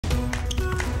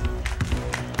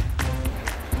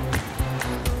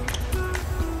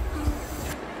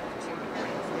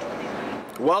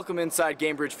Welcome inside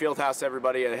Gainbridge Fieldhouse,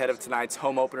 everybody, ahead of tonight's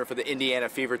home opener for the Indiana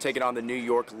Fever, taking on the New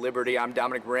York Liberty. I'm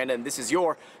Dominic Miranda, and this is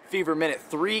your Fever Minute.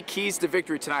 3 keys to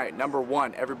victory tonight. Number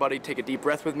 1, everybody take a deep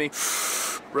breath with me.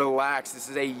 Relax. This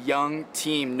is a young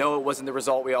team. No, it wasn't the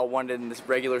result we all wanted in this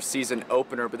regular season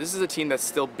opener, but this is a team that's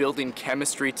still building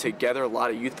chemistry together. A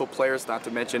lot of youthful players, not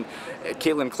to mention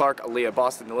Caitlin Clark, Aaliyah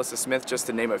Boston, Alyssa Smith, just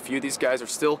to name a few. These guys are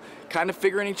still kind of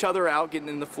figuring each other out, getting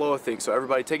in the flow of things. So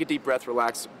everybody take a deep breath,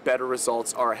 relax. Better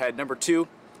results are ahead. Number 2,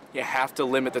 you have to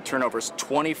limit the turnovers.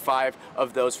 25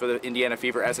 of those for the Indiana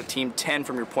Fever as a team, 10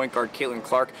 from your point guard, Caitlin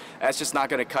Clark. That's just not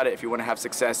going to cut it if you want to have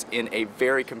success in a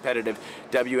very competitive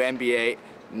WNBA.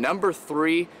 Number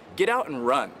 3, get out and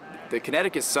run. The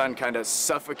Connecticut Sun kind of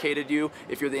suffocated you.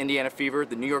 If you're the Indiana Fever,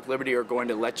 the New York Liberty are going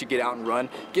to let you get out and run.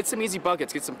 Get some easy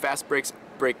buckets, get some fast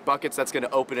break buckets. That's going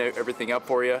to open everything up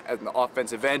for you at the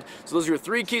offensive end. So those are your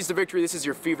 3 keys to victory. This is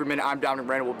your Fever Minute. I'm Dominic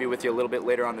Miranda. We'll be with you a little bit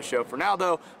later on the show. For now,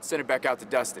 though, send it back out to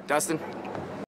Dustin. Dustin?